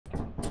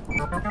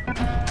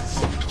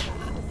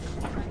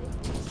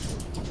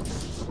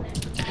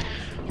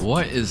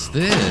What is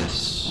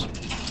this?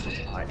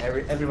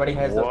 Everybody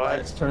has their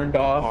lights turned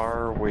off. What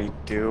are we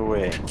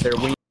doing? Their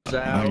wings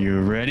out. Are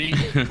you ready?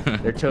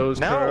 Their toes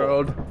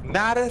curled.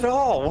 Not at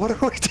all. What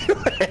are we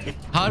doing?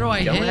 How do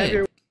I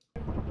hit?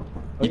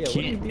 You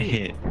can't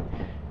hit.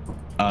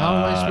 How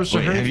am I supposed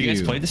to hurt Have you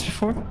guys played this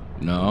before?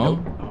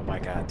 No. Oh my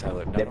god,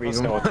 Tyler. None of us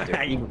know what to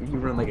do. You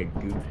run like a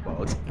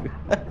goofball, dude.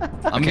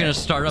 I'm gonna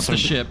start up the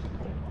ship.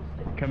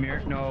 Come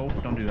here. No,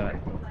 don't do that.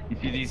 You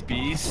see these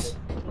bees?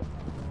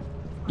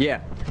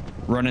 Yeah.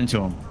 Run into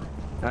them.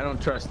 I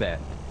don't trust that.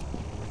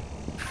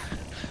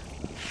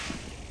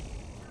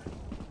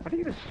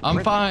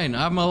 I'm fine.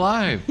 I'm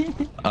alive.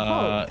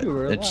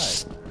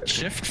 It's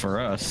shift for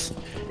us.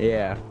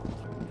 Yeah.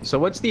 So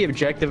what's the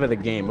objective of the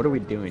game? What are we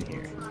doing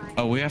here?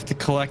 Oh, we have to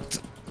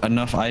collect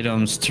enough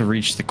items to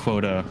reach the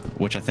quota,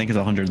 which I think is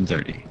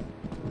 130.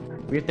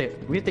 We have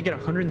to get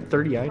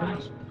 130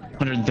 items?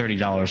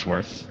 $130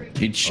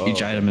 worth. Each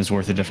item is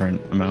worth a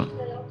different amount.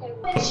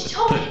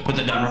 Put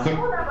that down real quick.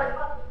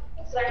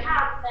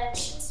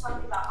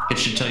 It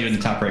should tell you in the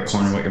top right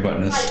corner what your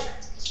button is.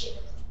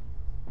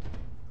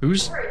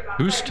 Who's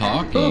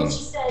talking?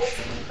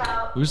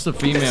 Who's the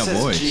female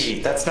voice?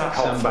 G. That's not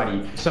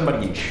helpful.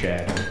 Somebody in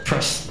chat.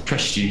 Press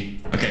G.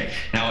 Okay.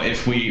 Now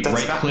if we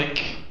right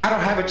click. I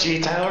don't have a G,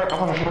 Tyler.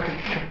 I'm on a fucking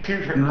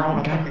computer and on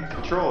a fucking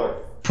controller.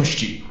 Push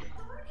G.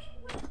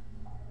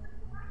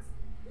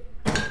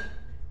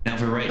 Now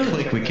if we right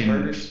click,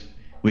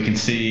 we can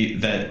see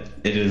that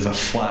it is a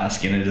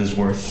flask and it is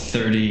worth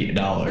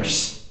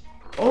 $30.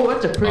 Oh,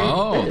 that's a pretty.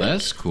 Oh,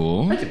 that's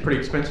cool. That's a pretty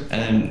expensive.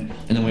 And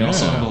then we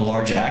also have a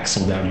large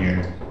axle down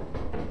here.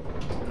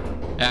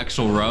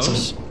 Axle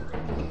Rose.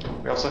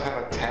 We also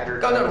have a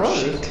tattered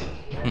sheet.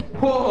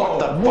 Whoa! What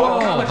the fuck?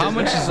 Whoa! How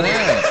much is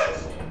that?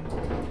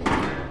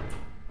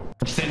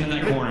 Stand in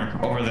that corner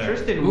over there.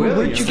 Tristan Where'd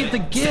Williams. you get the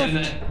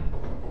gift?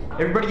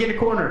 Everybody get in a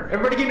corner.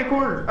 Everybody get in a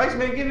corner.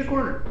 Iceman, get in a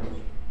corner.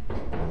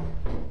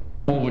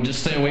 Oh, we'll just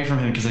stay away from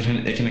him because it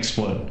can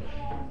explode.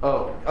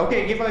 Oh,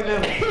 okay, give my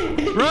them.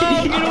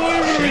 Run! Get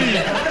away from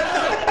me!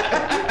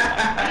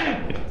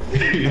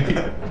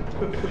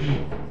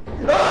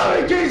 Oh,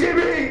 he's chasing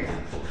me!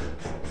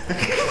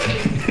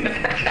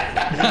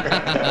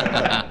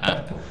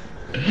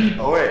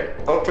 Oh wait,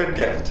 open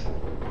gift.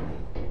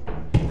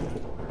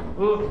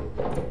 Ooh.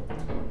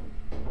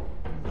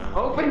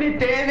 Open it,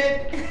 damn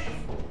it!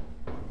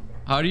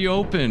 How do you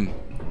open?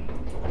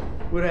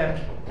 What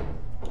happened?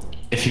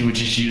 If you would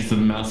just use the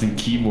mouse and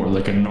keyboard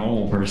like a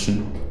normal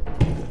person.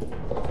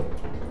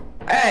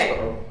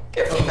 Hey!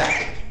 Give him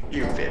back,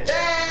 you bitch.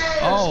 Hey,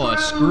 Oh, a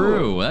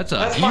screw. That's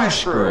a my huge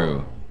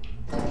screw.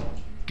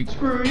 screw.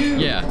 Screw you.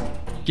 Yeah.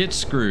 Get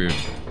screwed.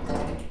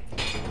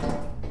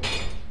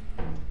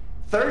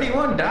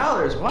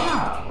 $31.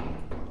 Wow.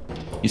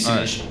 You see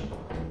this?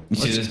 You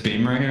see this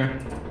beam right here?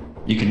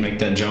 You can make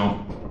that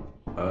jump.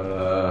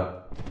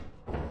 Oh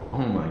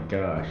my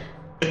gosh.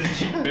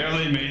 You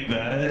barely made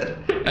that.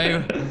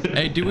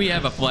 Hey, do we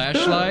have a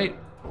flashlight?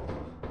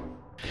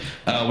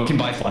 We can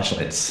buy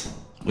flashlights.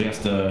 We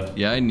have to.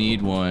 Yeah, I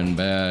need one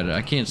bad.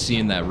 I can't see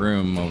in that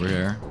room over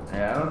here.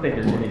 Yeah, I don't think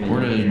there's anything. Where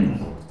did?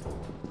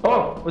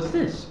 Oh, what's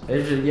this?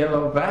 There's a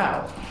yellow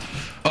valve.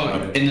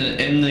 Oh,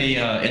 in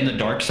the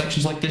dark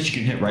sections like this, you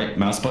can hit right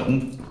mouse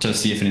button to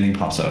see if anything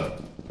pops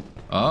up.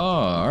 Oh,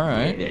 all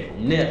right. There's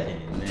nothing in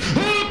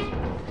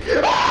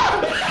there.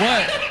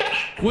 What?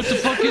 What the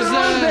fuck is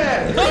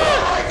that?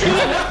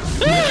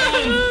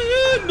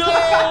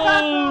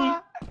 No!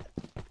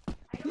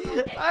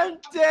 I'm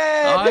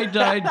dead. I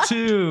died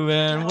too,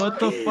 man. What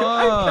the fuck?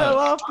 I fell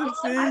off the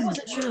thing.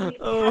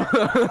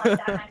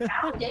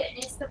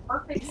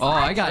 Oh,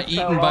 I got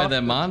eaten by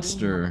that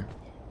monster.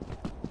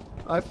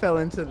 I fell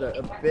into the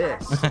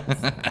abyss.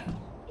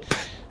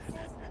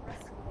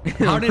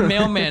 How did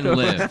Mailman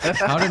live?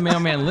 How did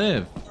Mailman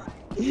live?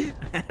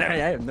 I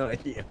have no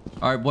idea.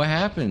 All right, what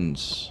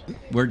happens?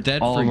 We're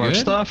dead All for of our good?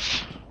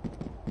 stuff.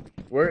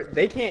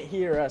 They can't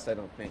hear us, I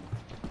don't think.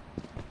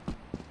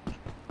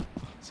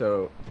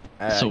 So,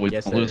 So we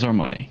guess lose our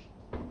money.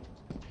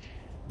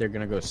 they're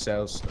gonna go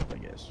sell stuff, I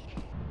guess.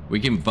 We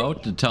can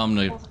vote to tell them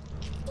to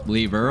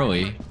leave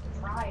early.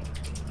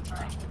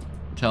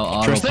 Tell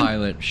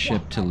autopilot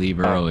ship to leave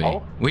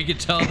early. We could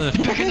tell the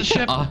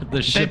ship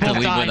to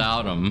leave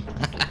without them.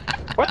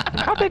 What?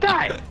 How'd they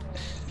die?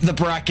 The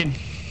Bracken.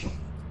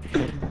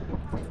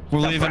 We're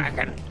leaving.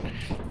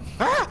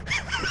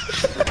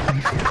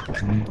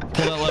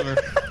 Pull that lever.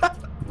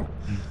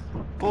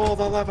 Pull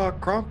the lever,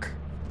 Grunk.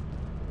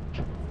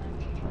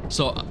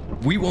 So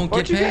we won't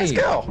Where'd get you guys paid.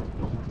 go?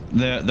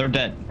 They're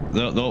dead.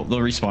 They'll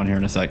respawn here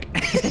in a sec.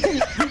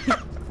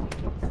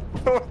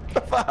 What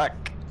the fuck?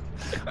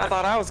 I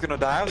thought I was gonna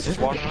die. I was just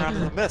walking around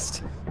in the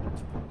mist.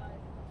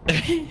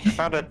 I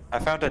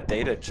found a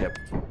data chip.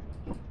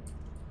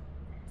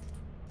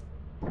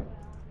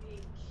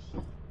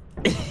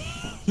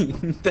 You're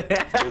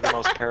the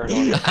most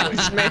paranoid.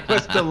 This man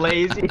was the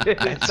laziest.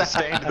 I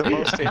sustained the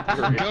most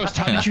injury. Ghost,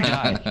 how did you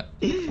die?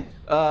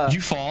 Did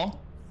you fall?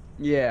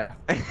 Yeah.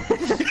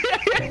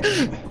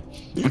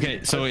 Okay,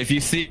 so if you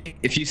see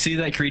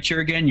that creature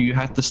again, you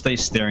have to stay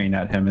staring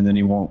at him, and then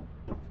he won't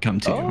come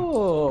to you.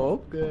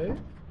 Oh, okay.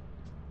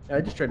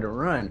 I just tried to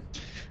run.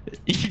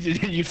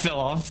 You fell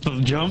off the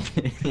jump.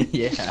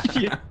 Yeah.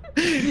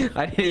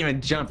 I didn't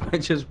even jump. I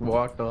just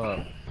walked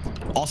off.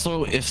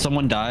 Also, if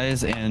someone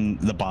dies and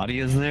the body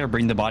is there,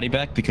 bring the body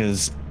back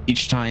because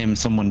each time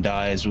someone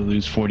dies, we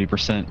lose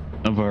 40%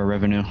 of our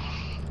revenue.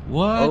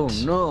 What? Oh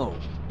no.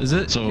 Is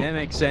it? So That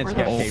makes sense.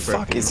 Where Gotta the pay for a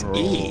fuck is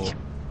funeral. E?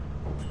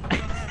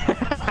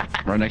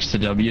 right next to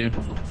W.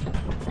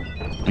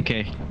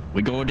 Okay,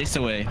 we go this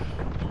way.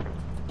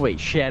 Wait,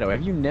 Shadow,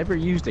 have you never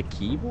used a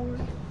keyboard?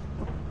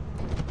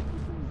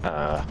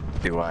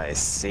 Do I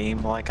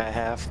seem like I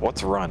have?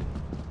 What's run?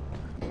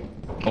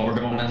 Oh, we're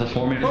going as a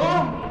 4-minute.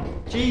 Oh!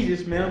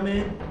 Jesus,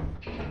 Mailman.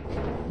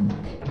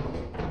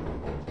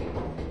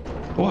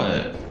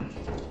 What?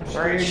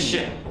 Sorry,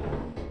 shit.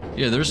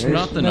 Yeah, there's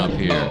nothing up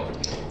here. Oh,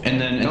 and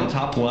then in the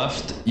top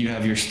left, you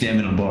have your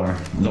stamina bar,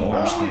 the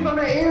orange thing. an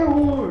air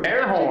horn!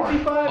 Air horn.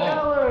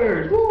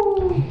 $65!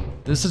 Woo!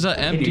 This is an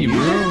empty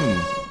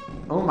room.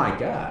 Oh my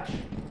gosh.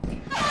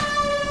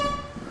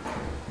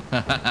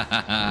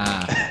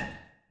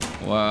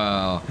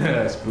 Wow.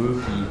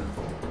 Spooky.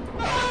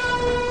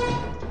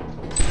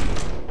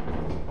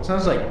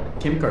 Sounds like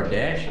Kim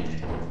Kardashian.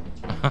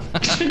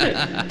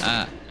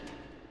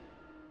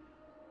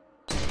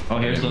 Oh,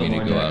 here's We the need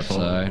to go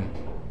outside.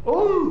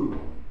 Ooh!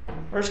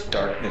 There's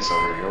darkness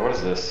over here. What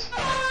is this?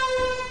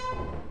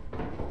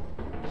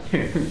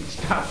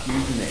 Stop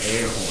using the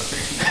air horn.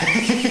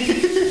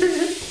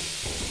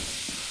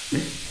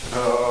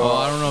 Oh,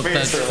 I don't know if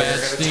that's bad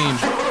steam.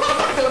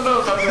 I don't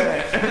know about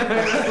that.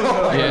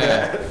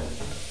 Yeah.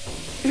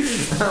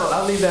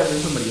 I'll leave that for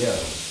somebody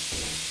else.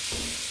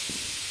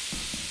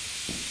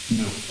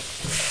 No.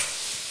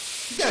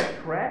 You got a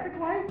traffic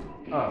light?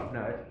 Oh,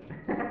 no.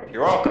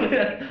 You're welcome.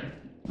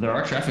 There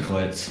are traffic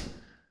lights.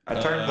 I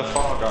turned the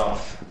fog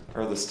off.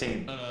 Or the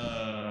steam.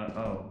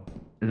 Oh.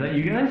 Is that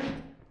you guys?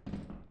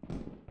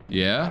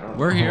 Yeah,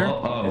 we're here.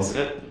 Oh. Is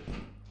it?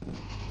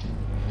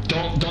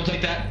 Don't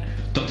take that.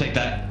 Don't take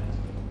that.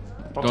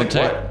 Don't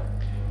take- what?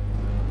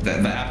 The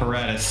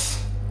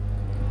apparatus.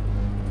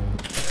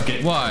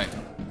 Okay. Why?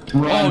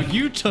 Run. Oh,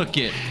 you took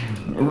it.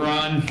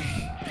 Run.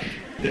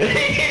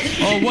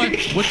 Oh, what?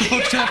 What the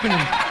fuck's happening?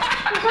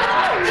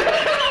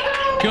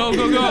 Go,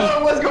 go,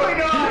 go. What's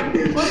going on?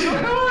 What's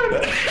going on?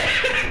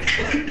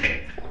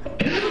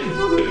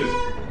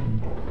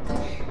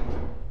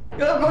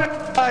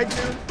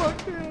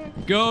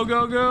 Go,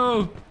 go,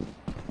 go.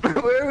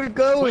 Where are we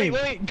going?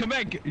 Wait, come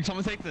back.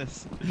 Someone take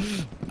this.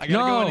 I gotta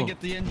No. go in and get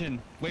the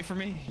engine. Wait for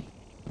me.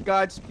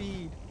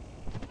 Godspeed.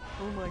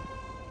 Oh my.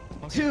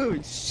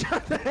 Dude,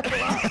 shut the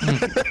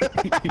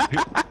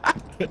hell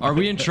up. Are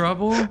we in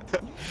trouble?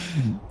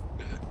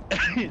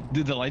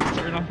 Did the lights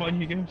turn off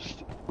on you,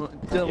 Ghost?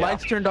 The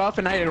lights turned off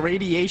and I had a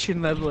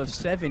radiation level of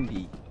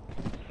 70.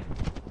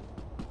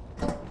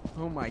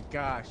 Oh my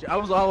gosh, I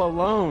was all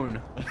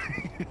alone.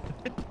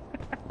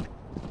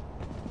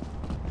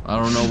 I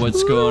don't know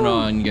what's going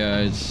on,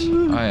 guys.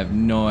 I have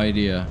no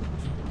idea.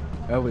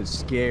 That was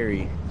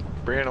scary.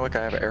 Brianna, look,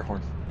 I have an air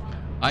horn.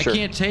 I Sure.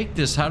 can't take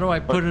this. How do I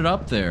put it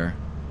up there?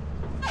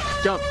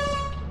 Jump.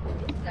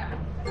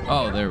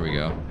 Oh, there we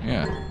go.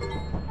 Yeah.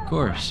 Of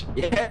course.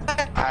 Yeah.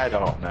 I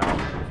don't know.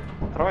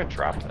 How do I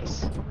drop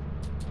this?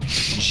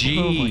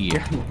 G. Oh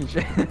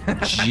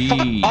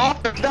G. Oh,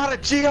 there's not a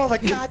G on the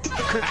goddamn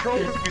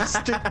controller, you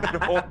stupid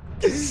hole.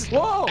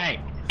 Whoa!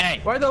 Hey.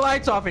 Why are the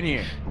lights off in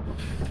here?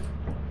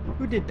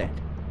 Who did that?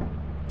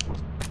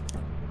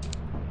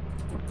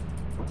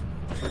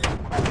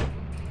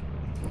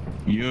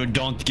 You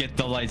don't get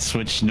the light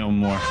switch no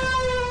more.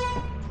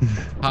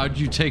 How'd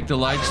you take the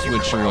light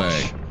switch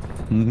away?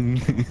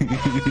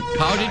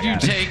 How did you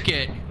take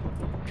it?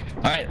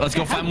 Alright, let's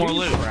go find more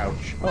loot.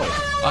 Crouch.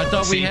 Oh. I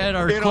thought we had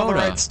our Get on the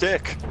quota. right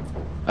stick.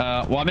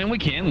 Well, I mean, we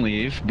can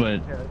leave, but...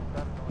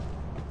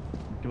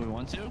 Do we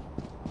want to?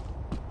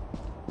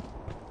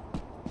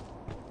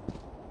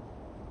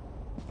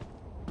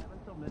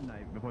 Until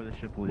midnight before the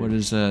ship leaves. What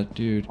is that,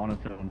 dude? On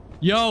its own.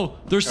 Yo,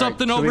 there's All right,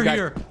 something so we over got-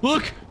 here.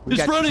 Look, We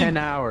it's got running. 10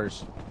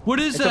 hours. What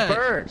is It's that? a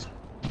bird.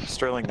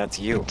 Sterling, that's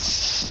you.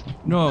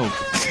 No.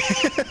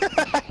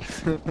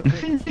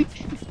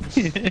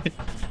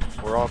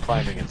 We're all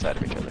climbing inside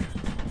of each other.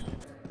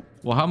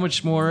 Well, how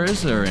much more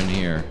is there in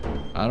here?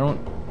 I don't...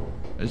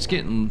 It's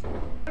getting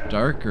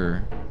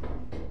darker.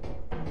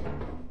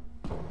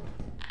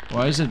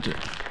 Why is it...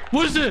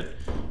 What is it?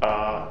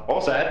 What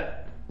was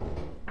that?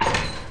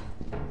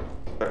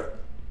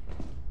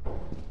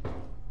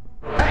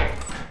 Hey!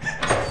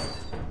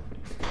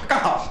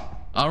 Fuck off!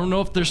 I don't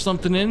know if there's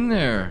something in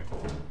there.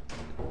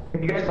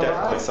 You guys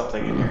Definitely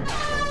something in here.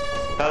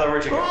 Tyler,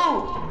 where'd you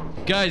go?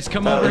 Guys,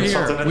 come Oh, over there's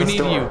here. something in We the need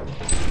store. you.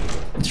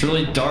 It's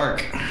really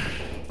dark.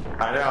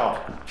 I know.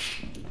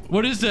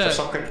 What is There's that?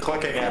 something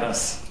clicking at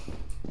us.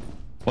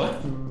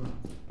 What? You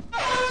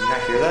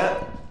not hear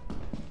that?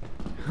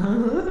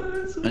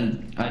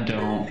 I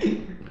don't.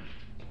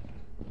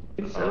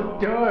 It's so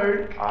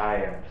dark. I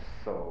am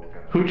so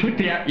gonna... Who took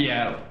the app?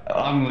 Yeah,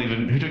 I'm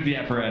leaving. Who took the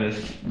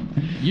apparatus?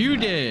 You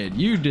did.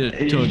 You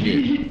did. Took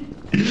it.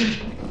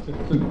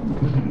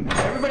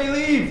 Everybody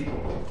leave!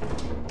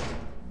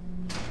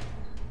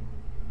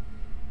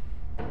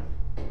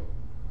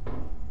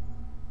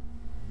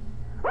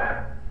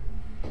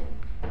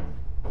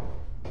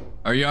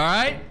 Are you all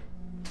right?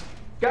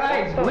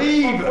 Guys,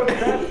 leave!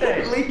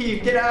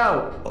 Leave, get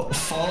out!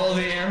 Follow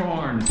the air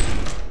horn.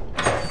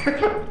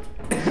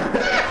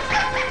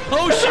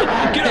 Oh shit!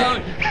 Get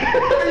out!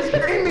 He's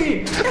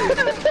screaming!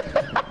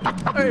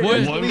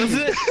 What was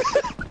it?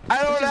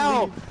 I don't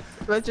know.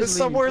 Let's There's just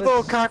some leave. weird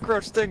little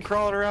cockroach thing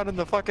crawling around in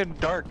the fucking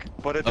dark,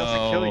 but it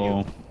doesn't kill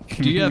you.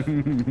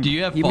 Do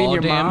you have You mean fall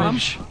your mom?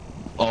 damage?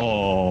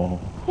 Oh.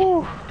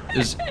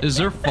 Is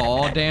there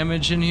fall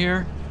damage in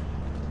here?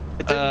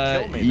 It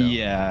didn't kill me though.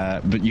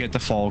 Yeah, but you have to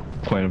fall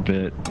quite a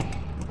bit.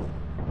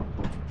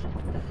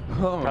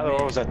 Oh, Tyler, what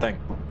man. was that thing?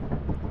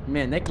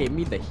 Man, that gave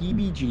me the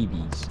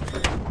heebie-jeebies.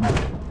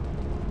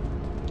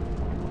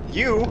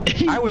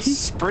 I was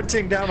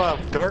sprinting down a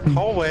dark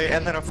hallway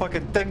and then a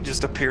fucking thing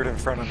just appeared in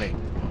front of me.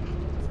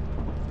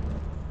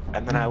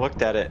 And then I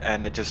looked at it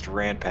and it just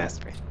ran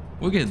past me.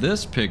 Look at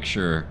this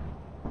picture.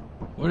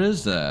 What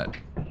is that?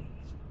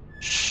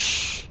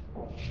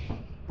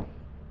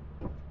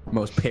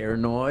 Most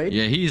paranoid?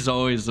 Yeah, he's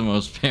always the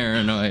most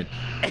paranoid.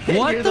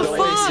 What You're the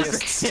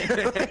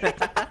the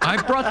fuck? I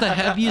brought the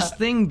heaviest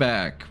thing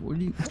back. What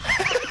do you?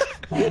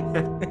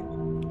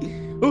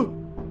 Ooh.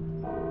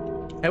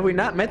 Have we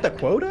not met the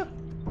quota?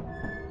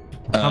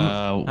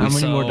 How We many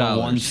sell more dollars?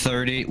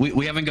 130.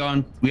 We haven't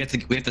gone. We have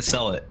to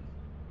sell it.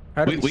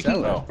 How do we,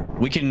 sell can it?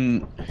 we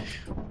can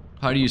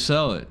How do you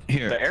sell it?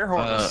 here. The air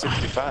horn was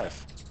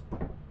 65.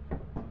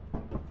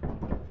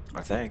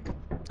 I think.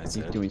 That's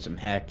He's it. doing some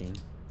hacking.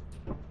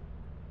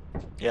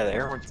 Yeah, the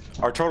air horn.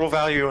 Our total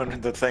value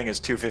in the thing is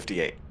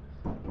 258.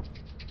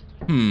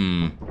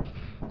 Hmm.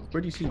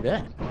 Where do you see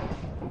that?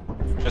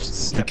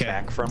 Just step Okay.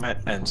 back from it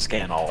and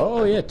scan all.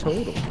 Oh, yeah,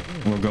 total.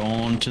 We're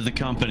going to the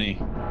company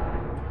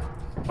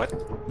What?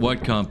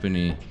 What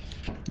company?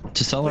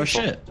 to sell our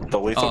Lethal- shit. The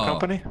lethal Oh.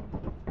 company?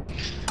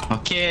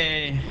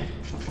 Okay.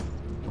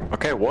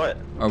 Okay, what?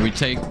 Are we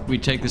take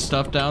the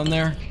stuff down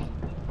there?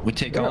 We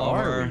take Where all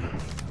of are our.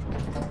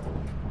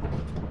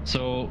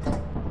 So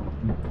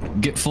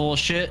get full of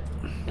shit,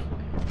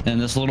 and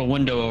this little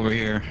window over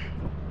here.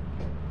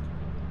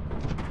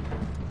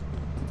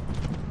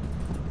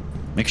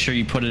 Make sure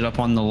you put it up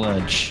on the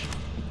ledge.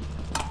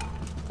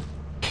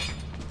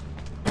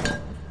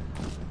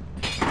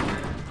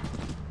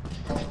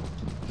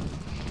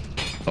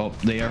 Oh,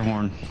 the air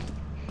horn.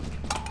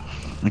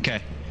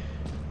 Okay.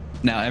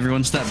 Now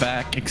everyone step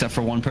back except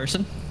for one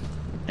person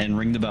and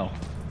ring the bell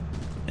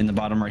in the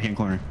bottom right hand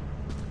corner.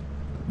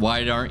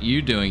 Why aren't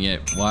you doing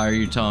it? Why are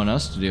you telling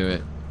us to do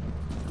it?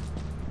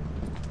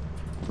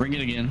 Ring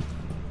it again.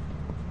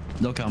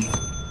 They'll come.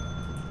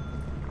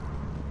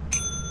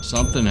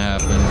 Something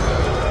happened.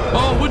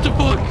 Oh, what the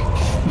fuck?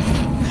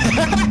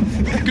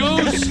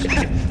 Ghost!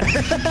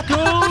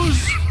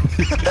 Ghost!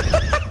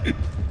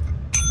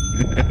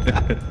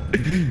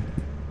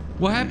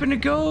 What happened to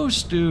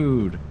Ghost,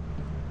 dude?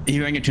 He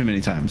rang it too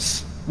many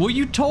times. Well,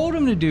 you told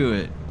him to do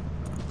it.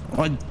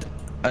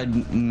 I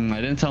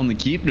didn't tell him to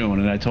keep doing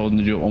it. I told him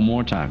to do it one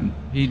more time.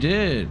 He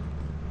did.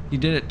 He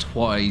did it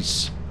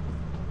twice.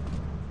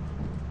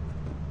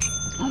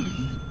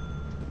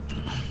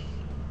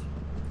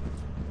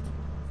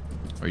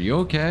 Are you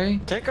okay?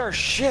 Take our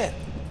shit.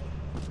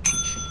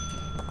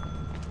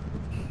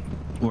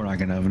 We're not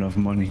gonna have enough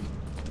money.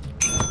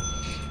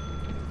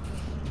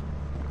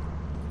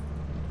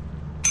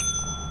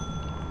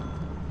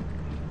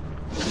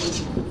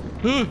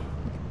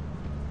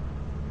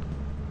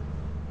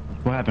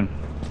 What happened?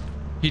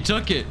 He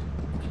took it.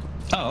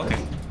 Oh, okay.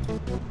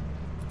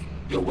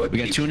 We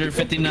got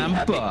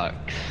 259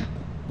 bucks.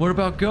 What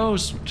about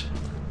Ghost?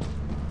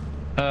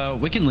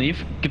 We can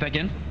leave. Get back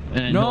in,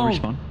 and No. he'll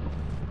respawn.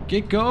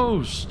 Get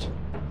Ghost.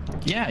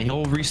 Yeah,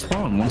 he'll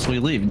respawn once we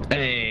leave.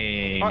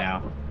 Hey, What?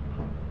 now.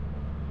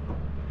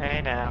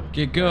 Hey now.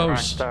 Get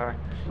Ghost. Rockstar.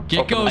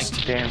 Get Open Ghost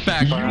my damn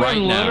back bar.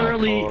 right now.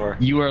 Or-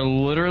 You are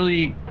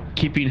literally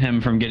keeping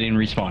him from getting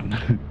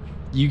respawn.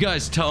 You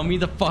guys tell me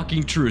the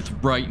fucking truth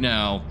right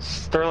now.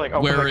 Sterling,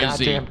 open Where the is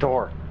he? goddamn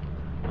door.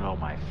 Oh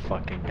my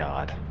fucking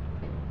god.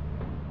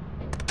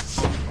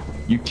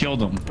 You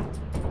killed him.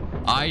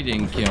 I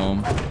didn't kill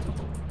him.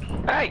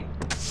 Hey!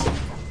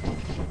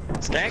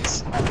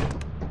 Skanks?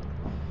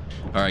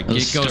 Alright, That get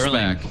was Ghost Sterling.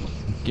 back.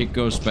 Get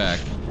Ghost back.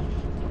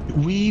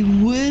 We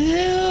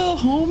will,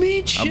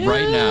 homie. Chill.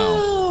 Right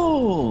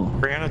now.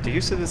 Brianna, do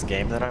you see this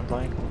game that I'm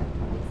playing?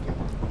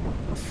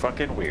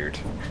 Fucking weird.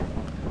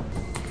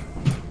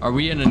 Are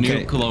we in a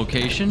Okay. new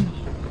location?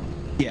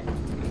 Yeah.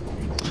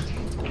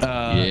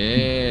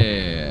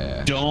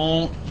 Yeah.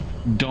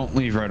 Don't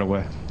leave right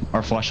away.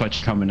 Our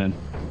flashlight's coming in.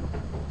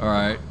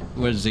 Alright.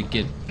 What does it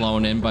get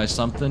blown in by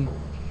something?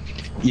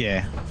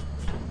 Yeah.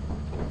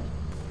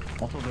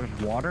 Also, there's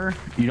water.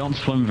 You don't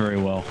swim very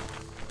well.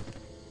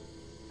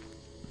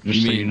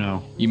 Just so you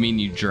know. You mean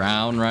you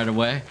drown right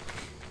away?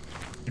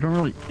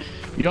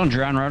 You don't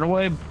drown right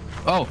away.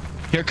 Oh,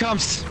 here it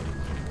comes.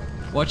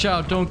 Watch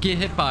out! Don't get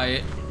hit by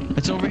it.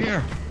 It's over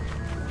here.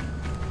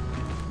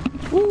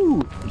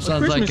 Ooh,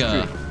 Sounds like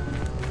a.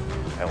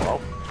 Hello.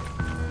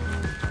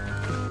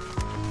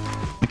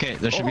 Okay,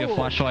 there should be a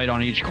flashlight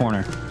on each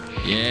corner.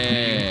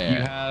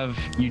 Yeah.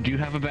 You do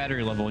have a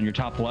battery level in your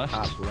top left.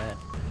 top left.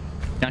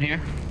 Down here.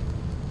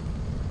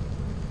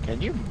 Can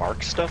you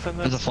mark stuff in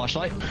this? There's a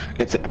flashlight.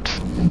 It's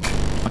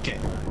Okay.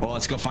 Well,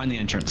 let's go find the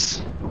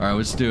entrance. All right,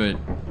 let's do it.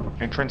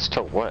 entrance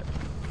to what?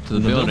 To the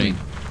building.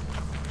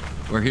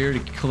 We're here to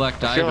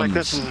collect I feel items. like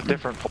this is a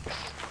different place.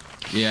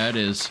 Yeah, it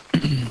is.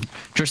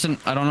 Tristan,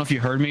 I don't know if you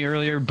heard me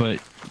earlier, but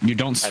you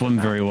don't swim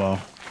very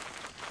well.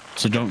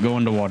 So don't go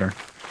into water.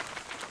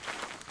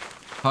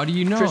 How do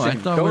you know? Tristan, I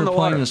thought go we in were the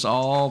playing water. this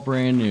all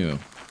brand new.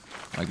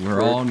 Like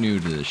we're all new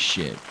to this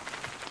shit.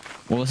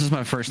 Well, this is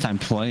my first time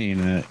playing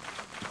it.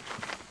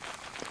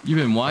 You've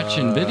been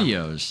watching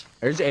videos.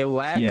 There's a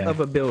lack Yeah. of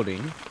a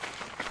building.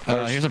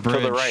 Here's a bridge.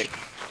 To the right.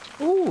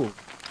 Ooh.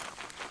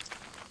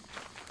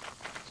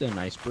 It's a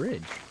nice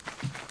bridge.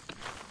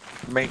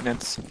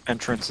 Maintenance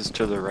entrance is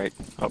to the right.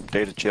 Oh,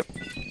 data chip.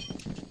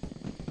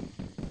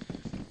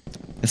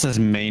 It says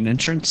main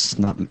entrance,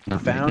 not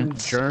Found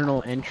maintenance.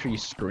 journal entry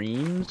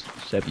screens.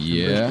 September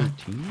Yeah.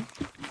 13th.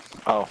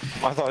 Oh,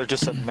 I thought it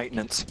just said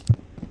maintenance.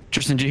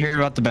 Tristan, did you hear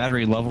about the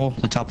battery level,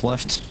 the top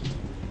left?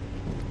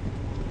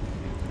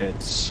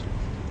 It's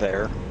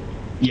there.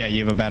 Yeah,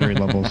 you have a battery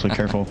level, so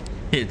careful.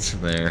 It's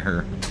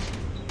there.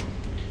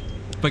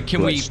 But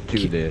can Let's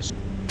do this.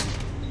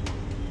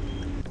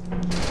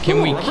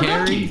 Can we rubber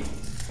carry? ducky.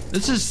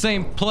 This is the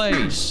same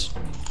place.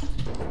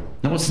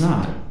 No, it's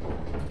not.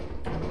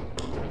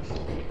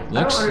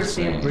 Looks the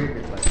same.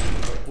 bridges like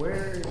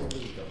where do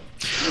we go?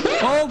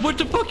 Oh, what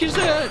the fuck is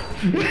that?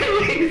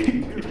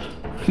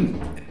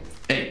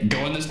 Hey,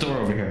 go in this door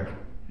over here.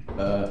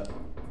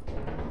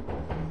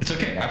 It's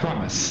okay, I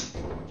promise.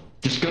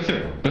 Just go through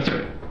it. Go through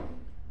it.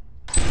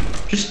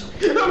 Just.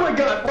 Oh my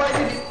god, why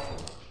did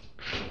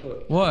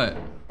it? What?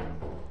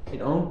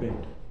 It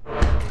opened.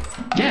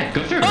 Yeah,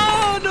 go through it.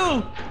 Oh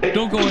no!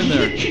 Don't go in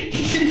there.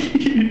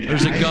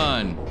 There's a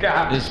gun.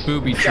 This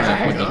booby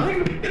trap with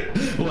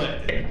a.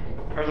 What?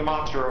 There's a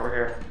monster over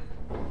here.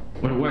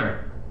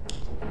 Where?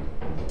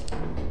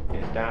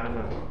 He's down in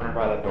the corner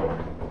by the door.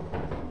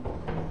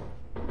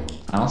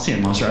 I don't see a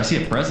monster, I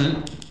see a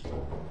present.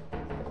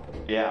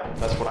 Yeah,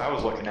 that's what I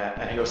was looking at.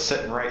 And he was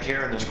sitting right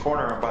here in this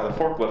corner by the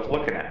forklift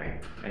looking at me.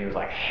 And he was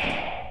like,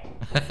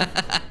 Oh,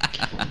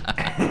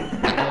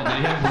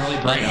 they have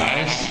really bright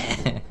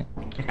eyes.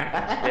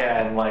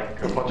 yeah, and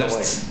like a bunch of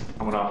That's- like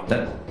coming off.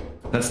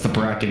 That's the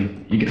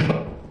bracken. You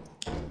go.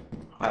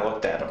 I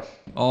looked at him.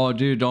 Oh,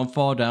 dude, don't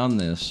fall down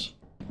this.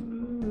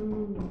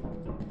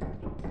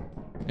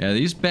 Yeah,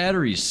 these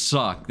batteries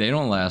suck. They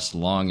don't last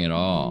long at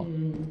all.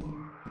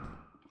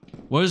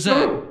 What is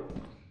that?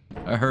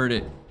 I heard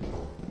it.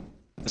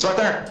 It's right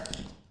there.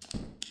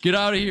 Get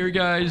out of here,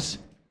 guys.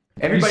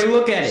 Everybody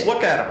look at Just it.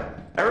 look at him.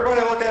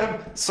 Everybody look at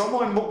him.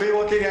 Someone will be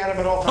looking at him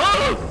at all times.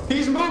 Oh!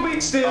 He's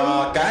moving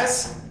still.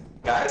 Guys?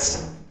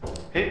 Guys?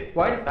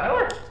 Why?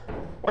 Tyler?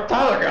 Where'd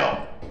Tyler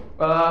go?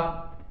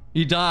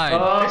 He died.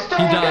 He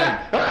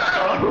died.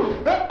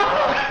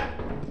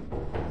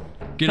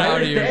 Get out of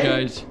Tyler's here, dead?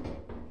 guys.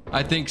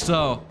 I think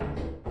so.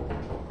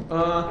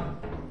 I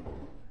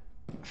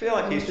feel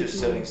like he's just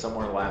sitting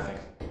somewhere laughing.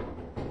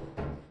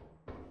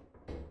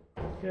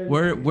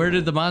 Where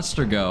did the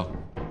monster go?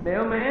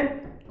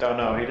 Mailman? Don't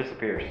know, he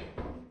disappears.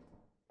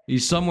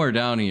 He's somewhere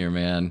down here,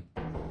 man.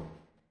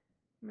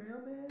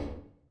 Mailman?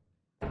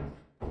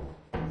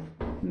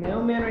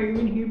 Mailman, are you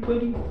in here,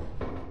 buddy?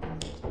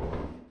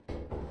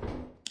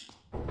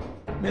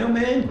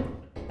 Mailman?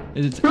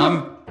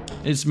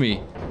 It's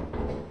me.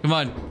 Come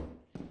on.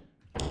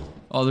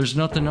 Oh, there's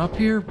nothing up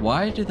here?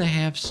 Why do they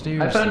have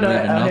stairs? I found that lead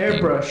a to nothing?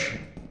 hairbrush.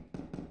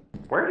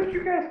 Where did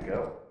you guys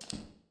go?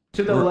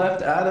 To the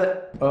left, out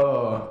of.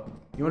 Oh.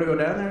 You want to go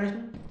down there? Isn't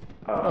it?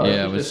 Oh, Yeah,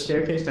 yeah, it it's was- a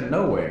staircase to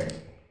nowhere.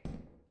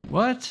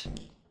 What?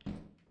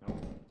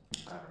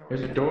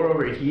 There's a door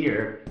over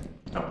here.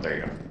 Oh, there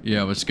you go.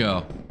 Yeah, let's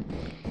go.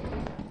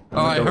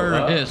 Oh, I go heard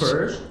a up hiss.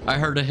 first. I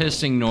heard a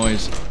hissing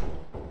noise.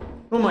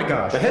 Oh my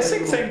gosh. The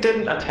hissing thing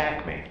didn't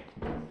attack me.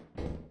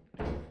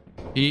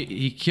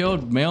 He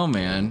killed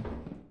Mailman.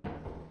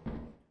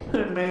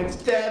 Man's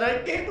dead.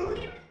 I can't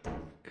believe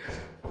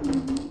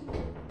it.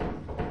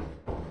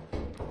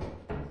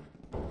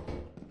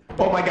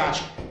 Oh my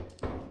gosh.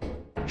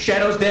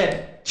 Shadow's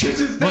dead.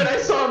 Shadow's dead.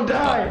 I saw him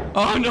die.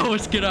 Oh no,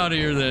 let's get out of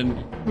here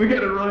then. We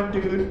gotta run,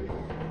 dude.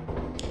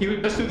 He was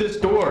just through this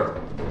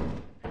door.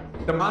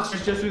 The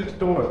monster's just through this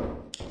door.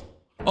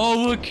 Oh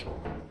look,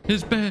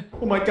 his bed.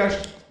 Oh my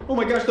gosh. Oh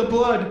my gosh, the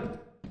blood.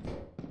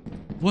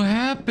 What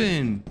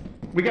happened?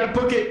 We gotta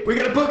book it. We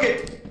gotta book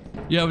it.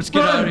 Yeah, let's get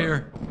Run! out of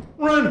here.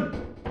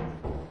 Run.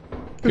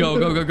 Go,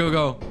 go, go, go,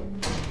 go.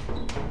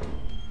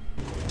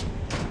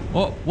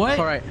 Oh, what?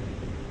 All right.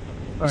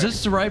 Is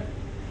this the right?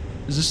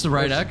 Is this the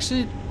right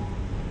exit?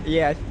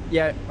 Yeah,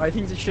 yeah. I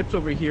think the ship's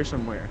over here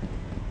somewhere.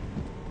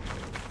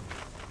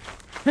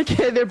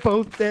 Okay, they're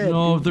both dead.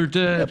 No, dude.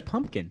 they're A dead.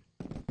 pumpkin.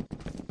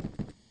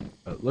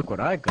 Look what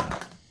I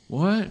got.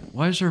 What?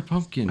 Why is there a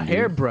pumpkin? A dude?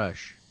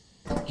 hairbrush.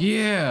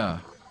 Yeah.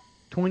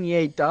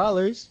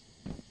 $28.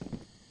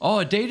 Oh,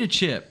 a data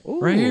chip. Ooh.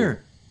 Right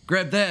here.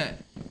 Grab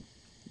that.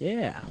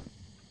 Yeah.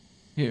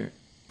 Here.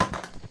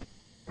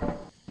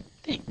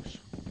 Thanks.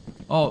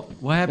 Oh,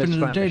 what happened That's to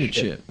the fine, data but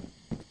shit. chip?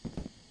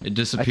 It I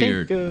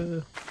disappeared.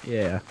 think,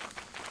 yeah.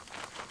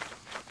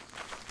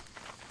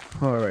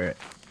 Alright.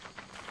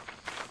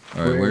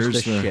 All right, where's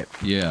where's the ship?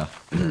 Yeah.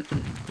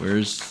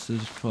 Where's the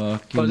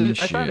fucking Oh, I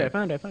ship? found it.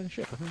 I found the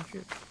ship.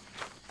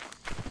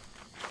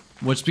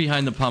 What's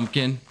behind the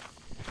pumpkin?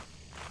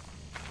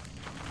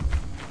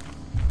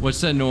 What's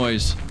that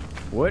noise?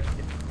 What?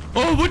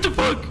 Oh, what the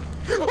fuck?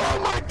 Oh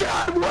my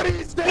god, what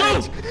is that?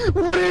 No!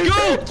 What is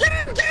Go! that?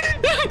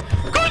 Get it!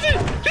 Close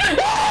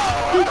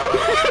it!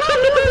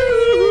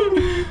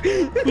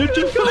 What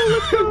the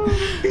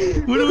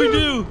fuck? What do we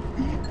do?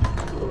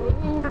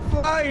 We're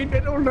flying, I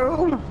don't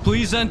know.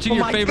 Please enter Oh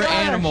your my favorite gosh.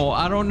 animal.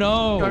 I don't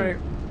know. Alright,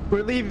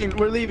 we're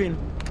leaving.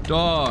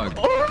 Dog.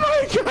 Oh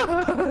my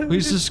god!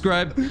 Please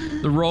describe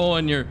the role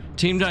in your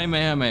team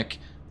dynamic.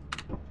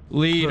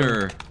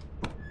 Leader.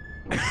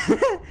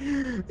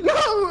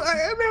 No,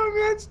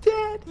 Mailman's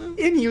dead. And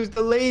he was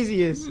the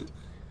laziest.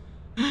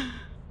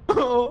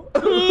 Oh.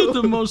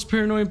 The most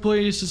paranoid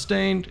player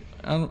sustained.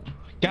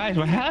 Guys,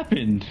 what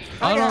happened?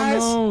 I don't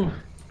know.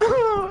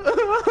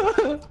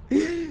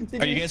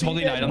 Did Are you guys see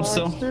holding that items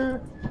still?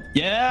 monster?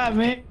 Yeah,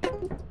 man.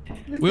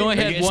 We only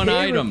Are had you guys one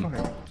Favorite item.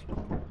 part.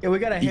 Yeah, we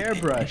got a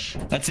hairbrush.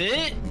 That's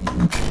it?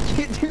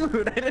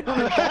 Dude, I didn't want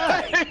to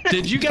die.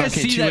 Did you guys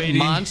Okay, see that 280.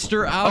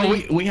 monster out?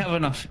 Oh, we have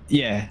enough.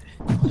 Yeah.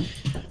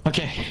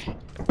 Okay.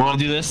 Want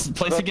to do this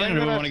place again, or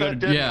do we want to go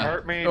to? Yeah.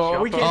 Hurt me,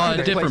 Oh, we jump can't on Oh,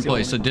 do a that. me. different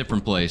place. A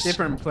different place.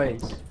 Different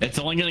place. It's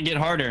only gonna get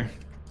harder.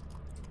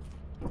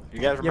 You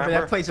guys Yeah, remember? but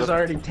that place is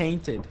already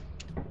tainted.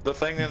 The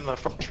thing in the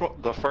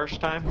first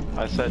time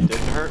I said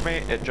didn't hurt me,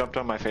 it jumped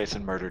on my face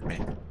and murdered me.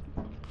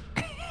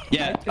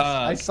 Yeah.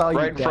 I saw you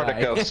Right in front of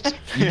die. Ghost.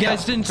 You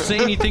guys didn't say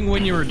anything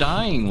when you were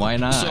dying. Why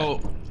not?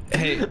 So,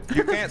 hey,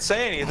 You can't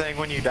say anything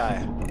when you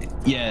die.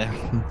 yeah.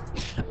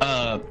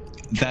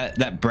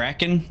 That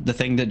bracken, the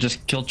thing that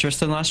just killed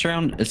Tristan last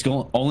round, it's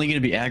only going to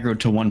be aggroed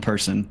to one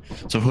person.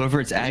 So whoever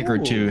it's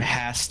aggroed to Ooh.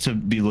 has to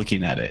be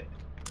looking at it.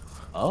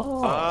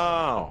 Oh.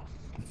 Oh.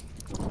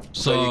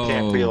 So you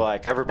can't be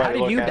like, How everybody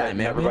did look you at die, it and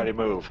man? everybody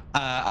move.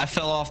 I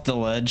fell off the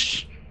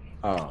ledge.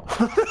 Oh.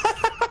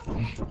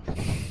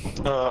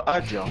 I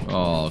jumped.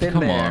 Oh, Been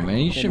come there. on, man.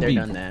 You Been shouldn't there, be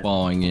done that.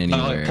 falling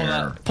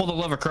anywhere. Pull the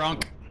lever,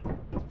 Kronk.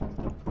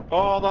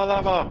 Oh, the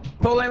lava.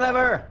 Pulling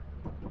lever.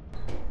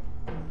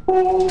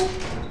 Oh.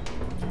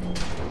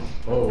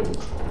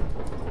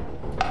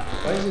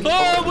 What is it?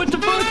 Oh, what the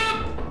fuck?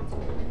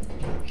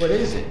 What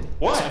is it?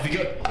 What? If you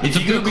go, It's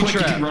if a you go booby quick, you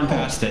trap. can run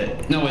past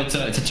it. No, it's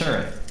a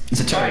turret.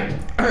 It's a turret.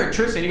 Alright,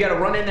 Tristan, you gotta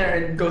run in there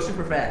and go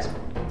super fast.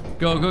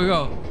 Go, go,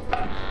 go.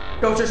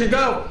 Go, Tristan,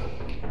 go!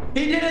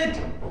 He did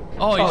it!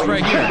 Oh, he's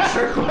right here.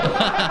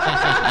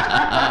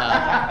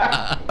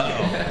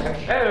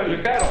 Hey, there's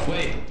a cattle.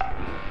 Wait.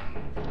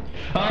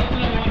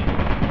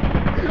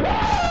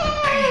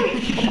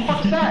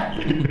 What's that?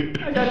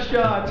 I got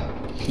shot.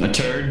 A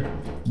turd.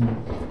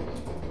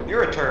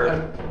 You're a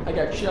turd. I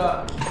got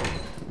shot.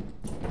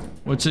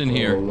 What's in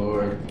here?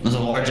 Lord. There's a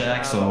large The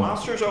axle.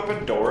 monsters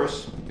open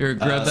doors. Here,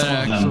 grab that some of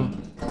axle. them.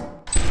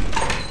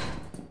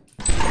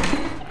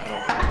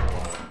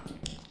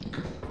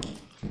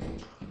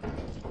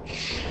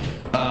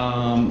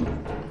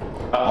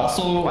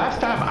 Also, Last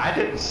time I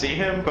didn't see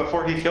him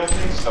before he killed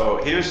me, so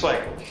he was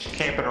like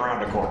camping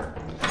around a corner.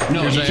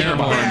 no, There's you an can't air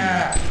buy horn.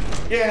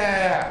 it.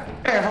 Yeah,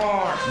 air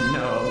horn.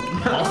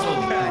 No.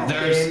 Also,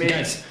 there's Damn it.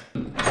 guys.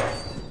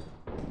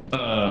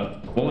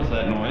 What was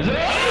that noise?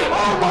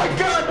 Oh my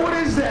god, what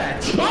is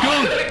that? Go!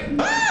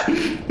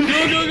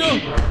 Go, go,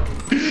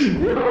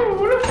 go!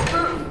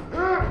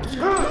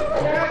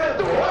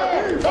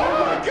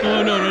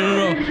 Oh, no, no,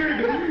 no, no.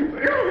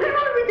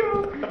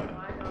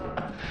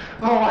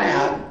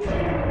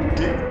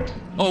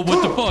 Oh,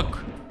 what the fuck?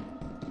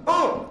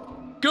 Oh,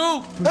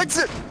 Go!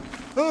 exit.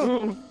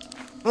 Oh,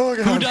 oh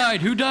god. Who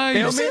died? Who died?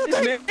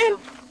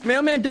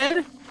 Mailman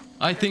dead?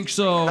 I think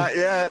so. Not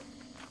yet.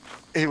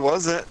 He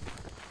wasn't.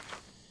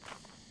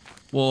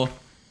 Well,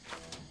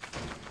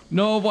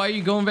 no, why are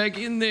you going back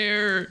in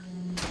there?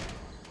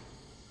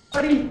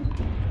 Buddy.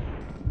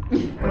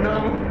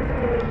 No.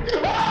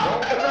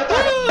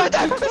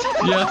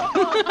 Yeah.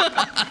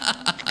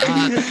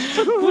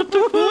 What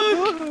the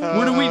fuck?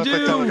 What do we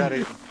do?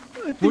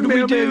 What do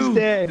we do?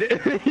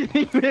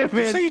 Dead.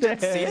 Mailman's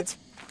dead.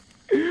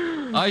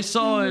 I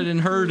saw it and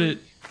heard it.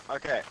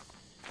 Okay,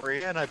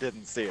 Brianna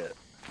didn't see it.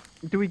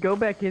 Do we go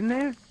back in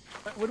there?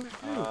 What do we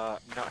do? No,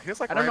 he was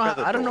like I don't know. right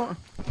by the I don't door. know.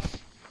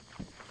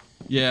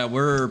 Yeah,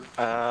 we're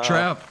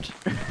trapped.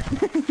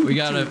 We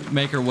gotta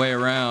make our way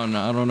around.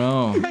 I don't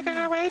know. Making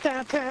our way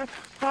downtown,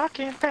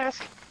 walking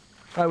fast.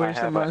 I I wish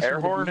the have an monster air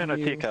would horn be and a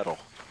you. tea kettle.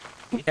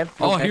 We have to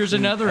go Oh, back here's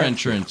in. another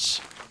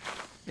entrance.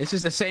 This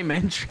is the same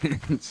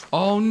entrance.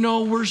 Oh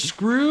no, we're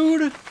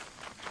screwed.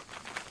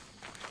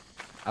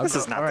 This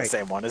is not the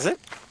same one, is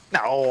it?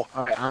 No.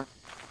 All right,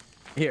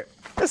 here.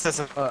 This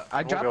isn't.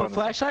 I dropped a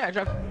flashlight. I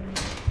dropped.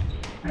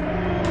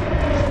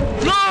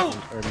 No!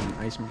 Urban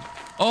Iceman.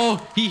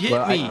 Oh, he hit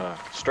Well, me.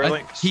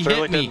 Sterling, He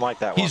Sterling hit me. didn't like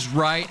that He's one.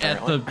 right at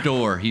the apparently.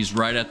 door. He's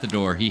right at the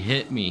door. He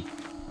hit me.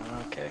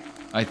 Okay.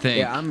 I think.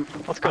 Yeah,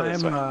 Let's go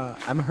this way.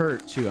 I'm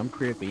hurt too. I'm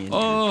critically injured.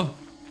 Oh,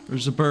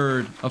 there's a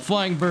bird. A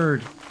flying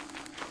bird.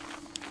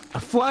 A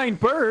flying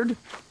bird?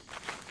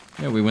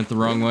 Yeah, we went the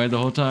wrong way the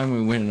whole time.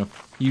 We went in a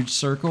huge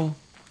circle.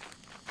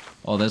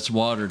 Oh, that's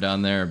water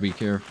down there. Be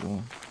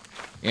careful.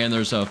 And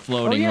there's a Oh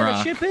floating yeah,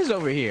 rock. the ship is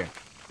over here.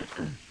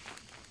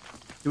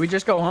 Do we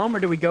just go home or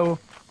do we go?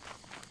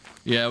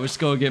 Yeah, let's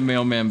go get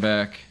Mailman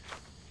back.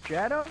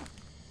 Shadow?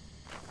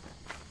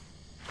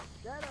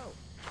 Shadow?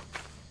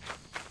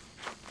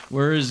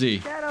 Where is he?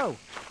 Shadow?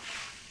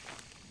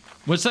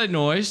 What's that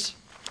noise?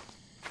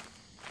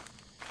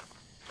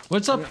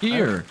 What's up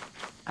here?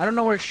 I don't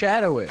know where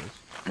Shadow is.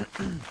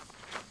 Did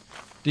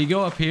he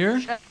go up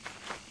here?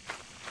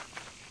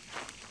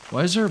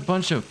 Why is there a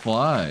bunch of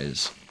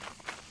flies?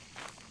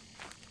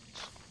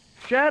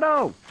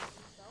 Shadow!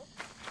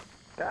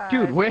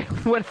 Dude,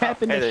 what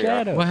happened Hey, to there you are.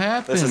 Shadow? What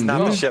happened? This is not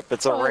the dude? ship.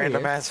 It's a Oh,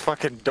 random yeah. ass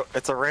fucking.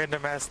 It's a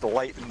random ass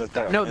light in the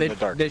dark. No, in the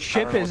dark. the I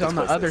ship don't know is what on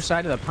the this place other is.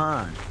 side of the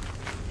pond.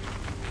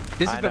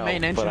 This is I the know,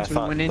 main but I entrance we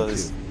thought went into.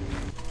 those-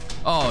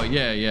 Oh,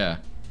 yeah, yeah.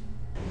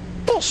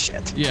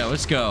 Bullshit. Yeah,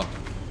 let's go.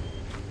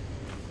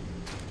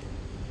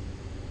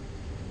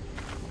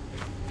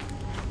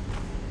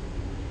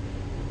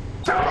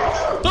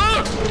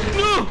 Ah!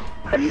 No!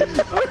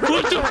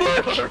 What the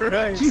fuck?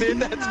 Right. See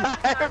that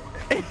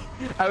time?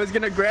 I was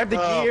gonna grab the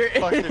gear.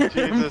 Fucking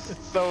Jesus.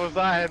 So was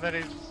I, and then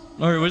he just...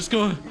 All right, let's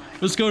go.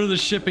 Let's go to the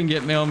ship and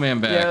get Mailman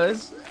back. Yeah,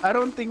 I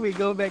don't think we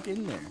go back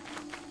in there.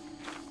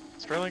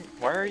 Sterling,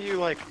 why are you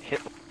like hit?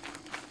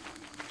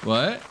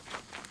 What?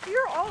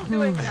 You're all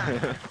doing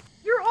that.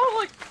 You're all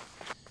like.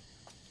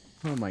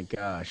 Oh my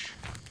gosh.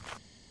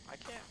 I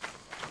can't.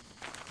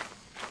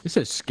 This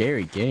is a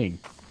scary game.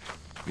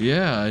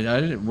 Yeah,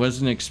 I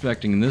wasn't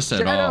expecting this at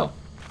Shadow. all.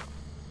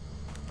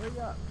 Hurry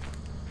up.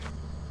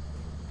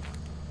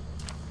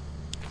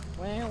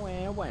 Wah,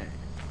 wah, wah.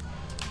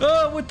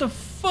 Oh, what the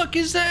fuck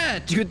is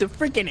that? Dude, the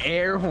freaking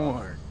air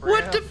horn.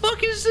 What the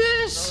fuck is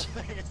this?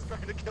 It's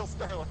trying to kill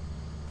Sterling.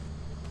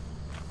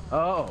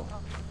 Oh.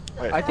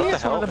 Wait, I think what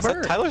it's the one hell? of the Is that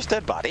birds. Tyler's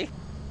dead body?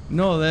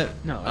 No, that.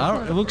 No, that's I not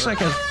don't. a It looks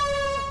bird. like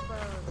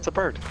It's a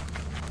bird.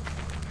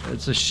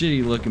 it's a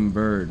shitty looking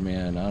bird,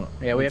 man. I don't.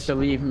 Yeah, we have to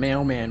leave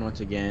Mailman once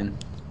again.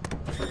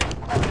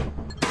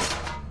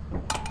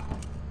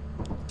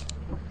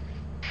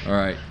 All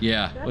right,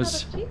 yeah. That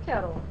Let's. tea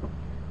kettle.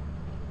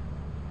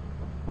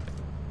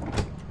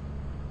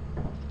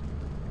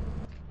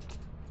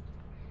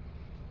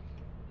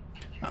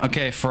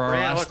 Okay, for our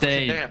Brianna, last look, we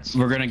day, can dance.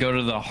 we're gonna go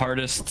to the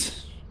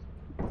hardest.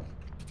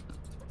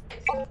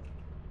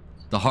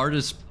 The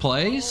hardest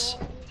place?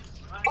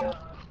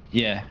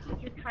 Yeah.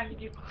 You're trying to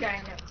do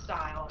Gangnam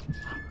style.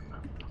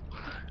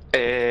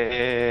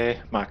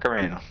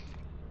 Macarena.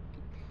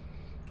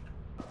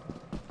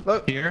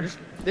 Look, Here?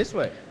 this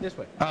way, this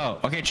way. Oh,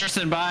 okay,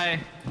 Tristan, bye.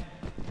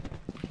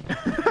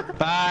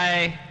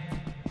 Bye.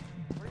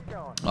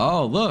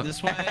 Oh, look.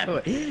 This way.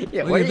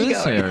 Yeah, Look where at are you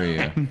this going?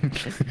 area.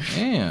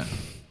 Yeah.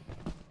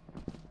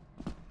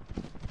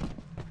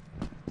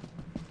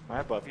 Am I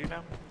above you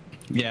now?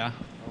 Yeah.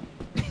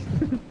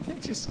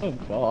 It's just so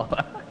ball.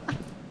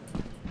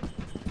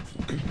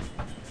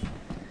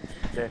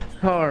 Okay.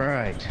 All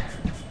right.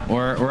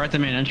 We're at the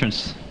main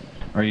entrance.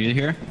 Are you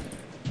here?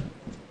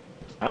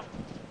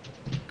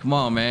 Come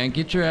on, man.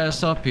 Get your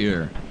ass up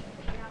here.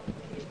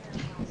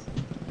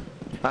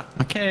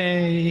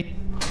 Okay.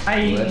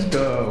 Let's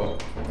go.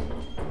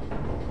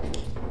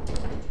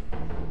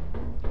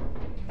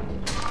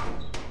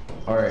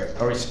 All right.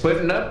 Are we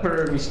splitting up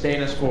or are we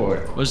staying a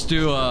squad? Let's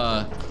do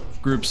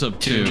groups of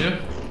two.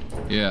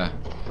 Yeah.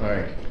 All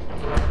right.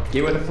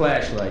 Get with a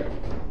flashlight.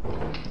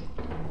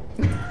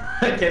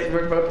 I guess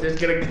we're both just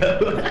gonna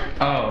go.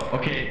 Oh,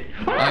 okay.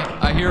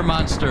 I hear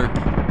monster.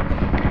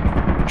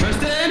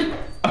 Tristan!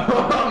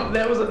 Oh,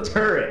 that was a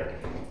turret.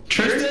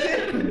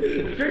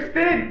 Tristan!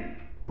 Tristan!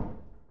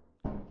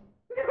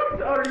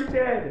 He's already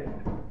dead.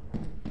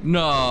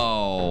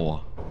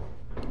 No.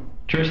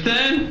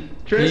 Tristan!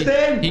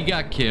 Tristan! He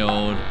got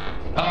killed.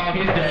 Oh,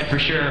 he's dead for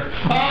sure.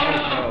 Oh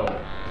no!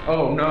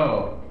 Oh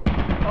no.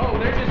 Oh,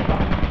 there's just.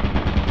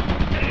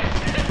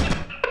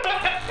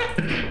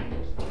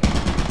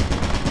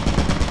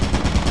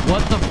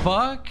 What the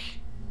fuck?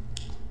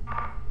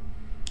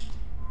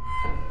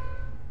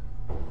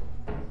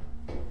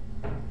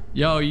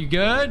 Yo, you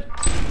good?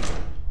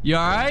 You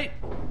alright?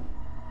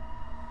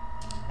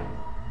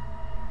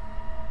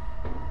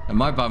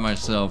 Am I by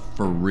myself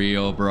for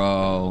real,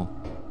 bro?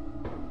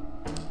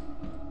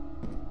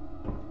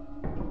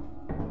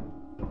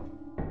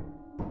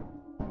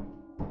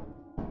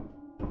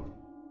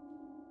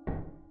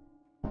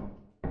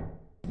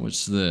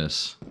 What's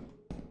this?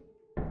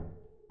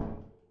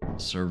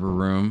 Server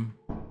room.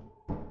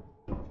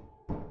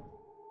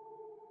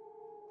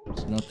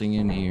 nothing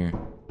in here.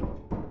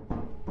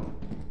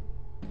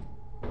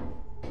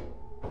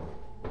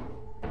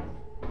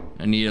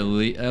 I need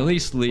to at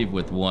least leave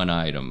with one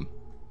item.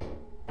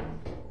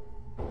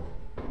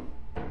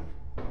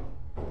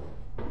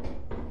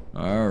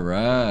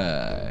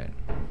 Alright.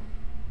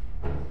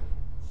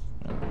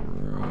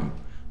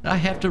 I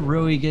have to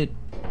really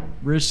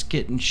risk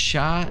getting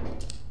shot.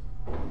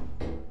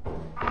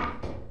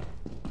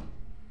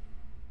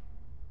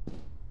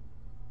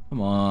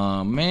 Come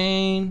on,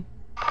 man.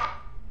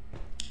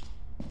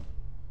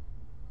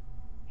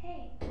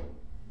 Hey.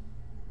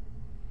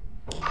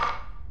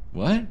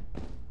 What?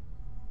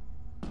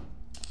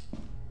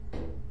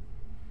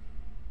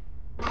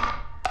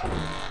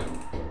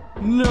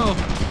 No.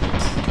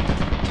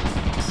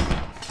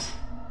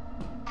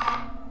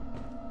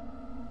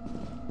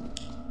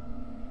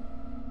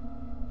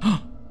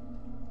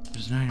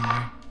 There's an item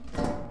there.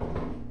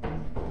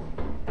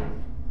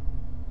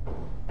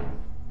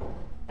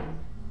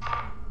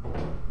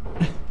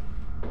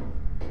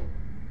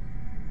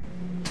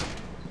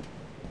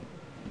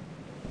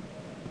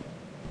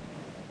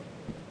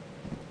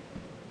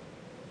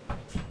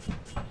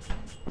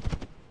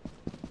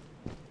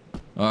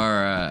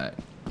 Alright.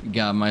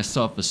 Got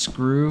myself a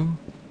screw.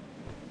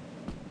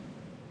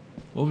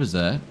 What was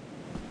that?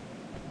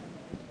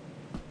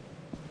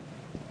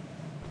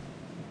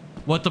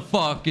 What the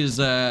fuck is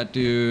that,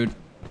 dude?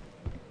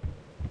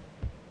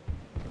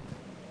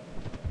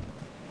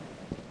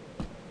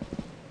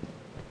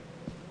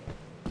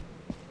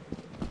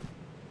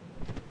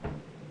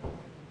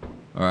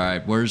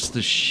 Alright, where's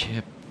the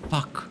ship?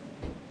 Fuck.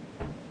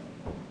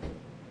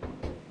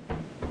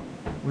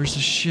 Where's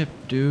the ship,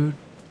 dude?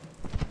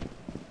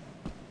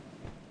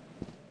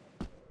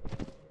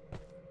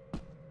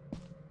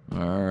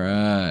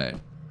 Alright.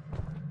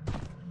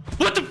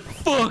 What the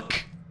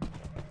fuck?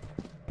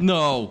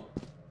 No.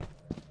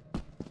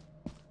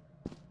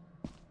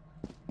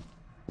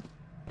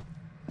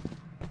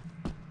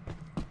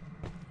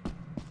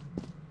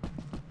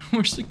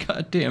 Where's the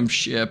goddamn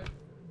ship?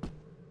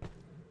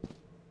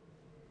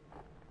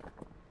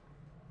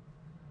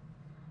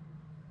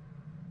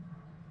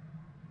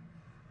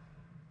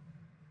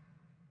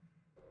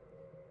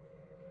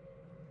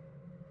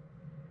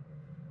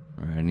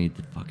 Alright, I need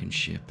the fucking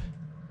ship.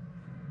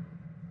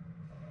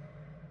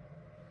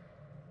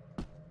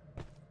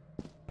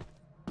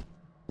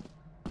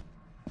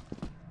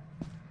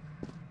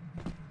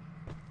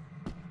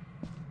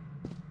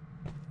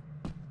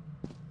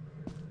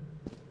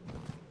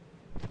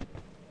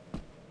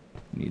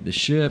 Need the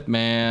ship,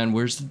 man.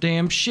 Where's the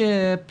damn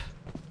ship?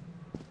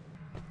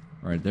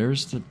 Alright,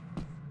 there's the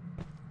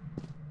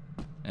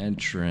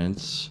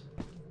entrance.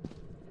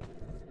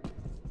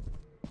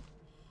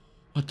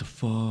 What the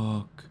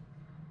fuck?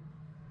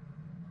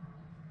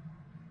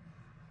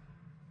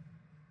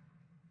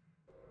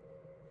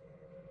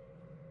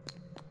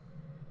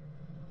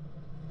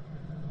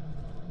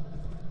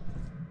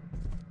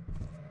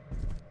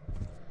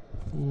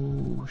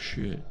 Oh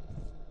shit.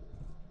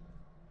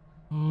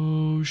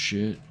 Oh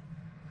shit.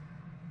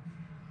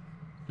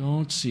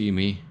 Don't see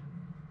me.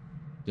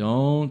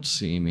 Don't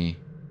see me.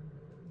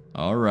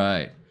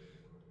 Alright.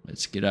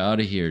 Let's get out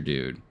of here,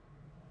 dude.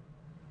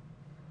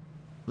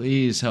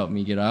 Please help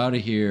me get out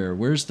of here.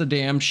 Where's the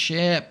damn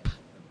ship?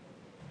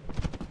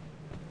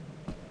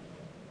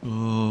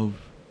 Oh.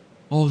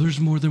 Oh, there's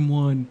more than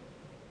one.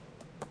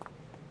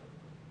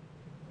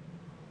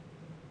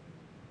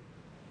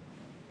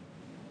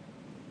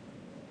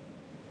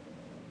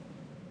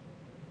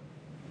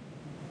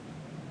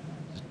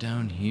 Is it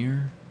down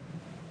here?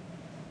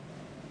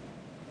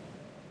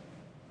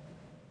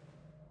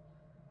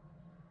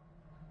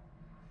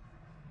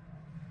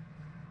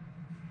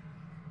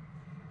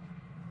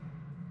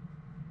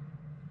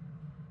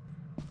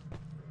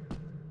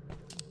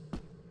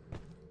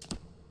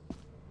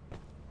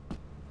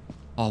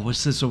 Oh,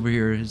 what's this over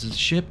here? Is it a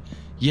ship?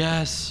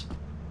 Yes!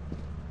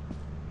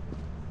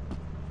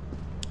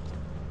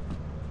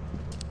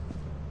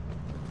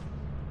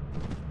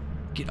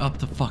 Get up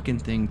the fucking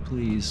thing,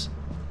 please.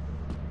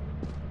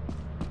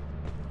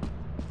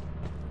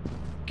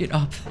 Get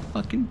up the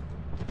fucking...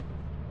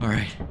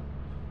 Alright.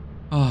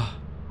 Oh.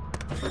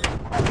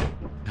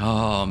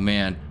 Oh,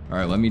 man.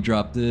 Alright, let me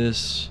drop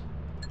this.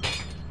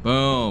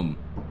 Boom.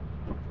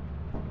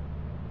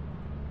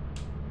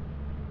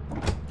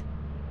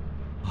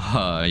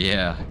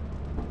 Yeah.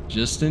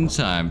 Just in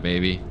time,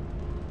 baby.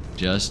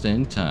 Just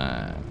in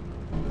time.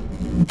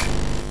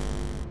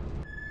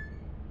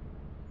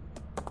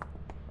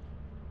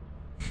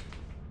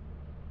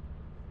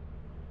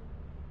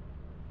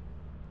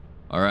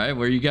 Alright,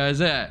 where you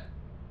guys at?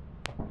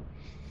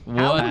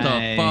 What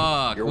the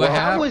fuck? What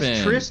How was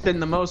happened? Tristan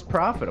the most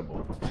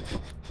profitable?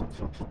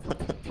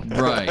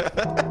 Right.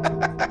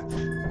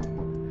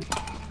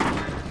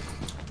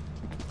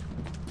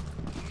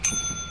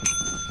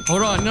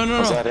 Hold on, no.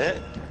 Was that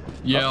it?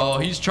 Yeah, oh,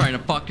 he's trying to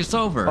fuck us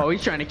over. Oh,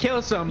 he's trying to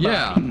kill somebody.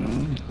 Yeah.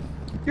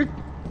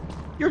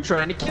 You're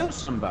trying to kill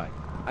somebody.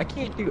 I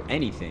can't do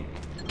anything.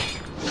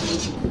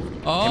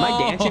 Oh. Am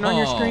I dancing on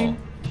your screen?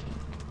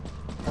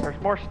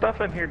 There's more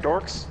stuff in here,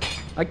 dorks.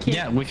 I can't.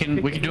 Yeah, we can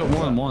do it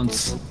more than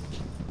once.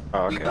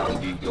 Oh, okay.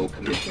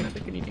 Can't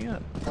pick anything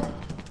up.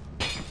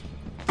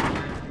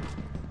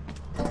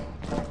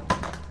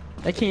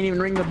 I can't even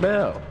ring the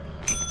bell.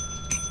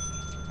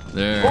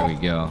 There we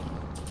go.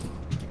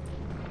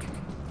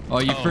 Oh,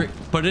 you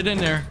put it in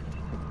there.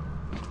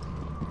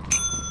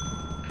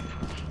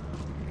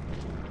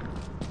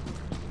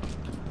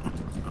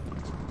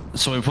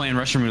 So we're playing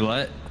Russian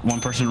roulette.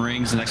 One person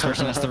rings, the next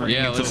person has to ring.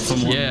 Yeah, until let's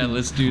someone...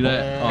 do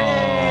that.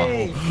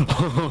 Hey!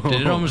 Oh,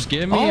 did it almost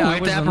get me? Oh, I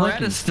we have the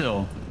wasn't apparatus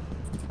looking. still.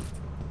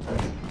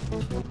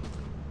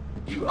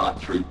 You are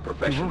true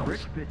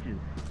professionals.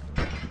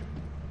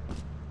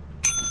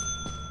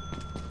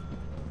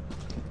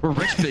 We're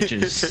rich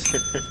bitches.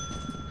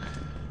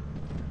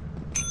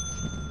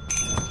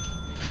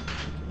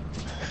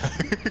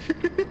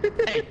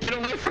 Hey, get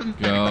away from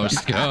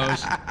Ghost.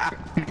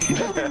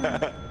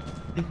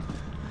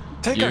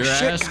 Take You're our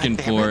shit, asking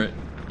goddammit. for it.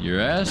 You're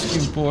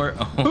asking for it.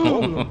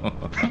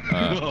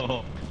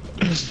 Oh.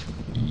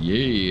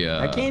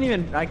 Yeah.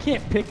 I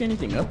can't pick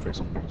anything up for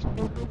some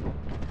reason.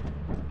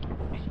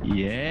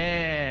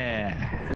 Yeah.